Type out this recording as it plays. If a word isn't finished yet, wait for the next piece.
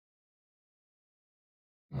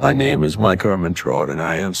My name is Mike Ermintrout, and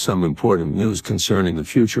I have some important news concerning the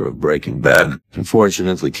future of Breaking Bad.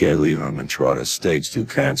 Unfortunately, Kaylee Ermintrout has stage 2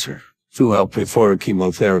 cancer. To help pay for her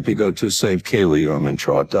chemotherapy, go to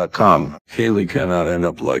SaveKayleeErmintrout.com. Kaylee cannot end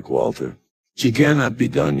up like Walter. She cannot be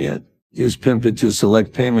done yet. Use PIN to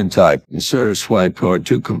select payment type. Insert a swipe card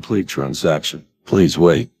to complete transaction. Please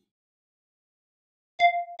wait.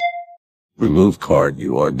 Remove card.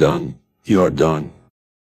 You are done. You are done.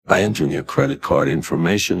 By entering your credit card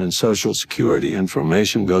information and social security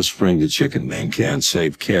information, go spring the chicken man can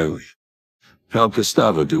save Kaylee. Help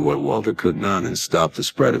Gustavo do what Walter could not and stop the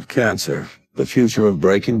spread of cancer. The future of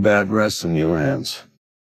Breaking Bad rests in your hands.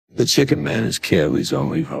 The chicken man is Kaylee's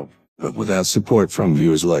only hope. But without support from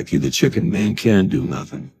viewers like you, the chicken man can do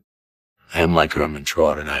nothing. I am Mike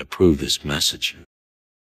Ermintrout, and I approve this message.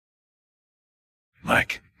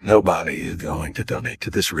 Mike, nobody is going to donate to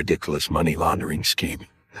this ridiculous money laundering scheme.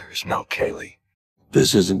 There is no Kaylee.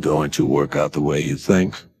 This isn't going to work out the way you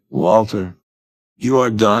think. Walter, you are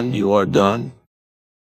done. You are done.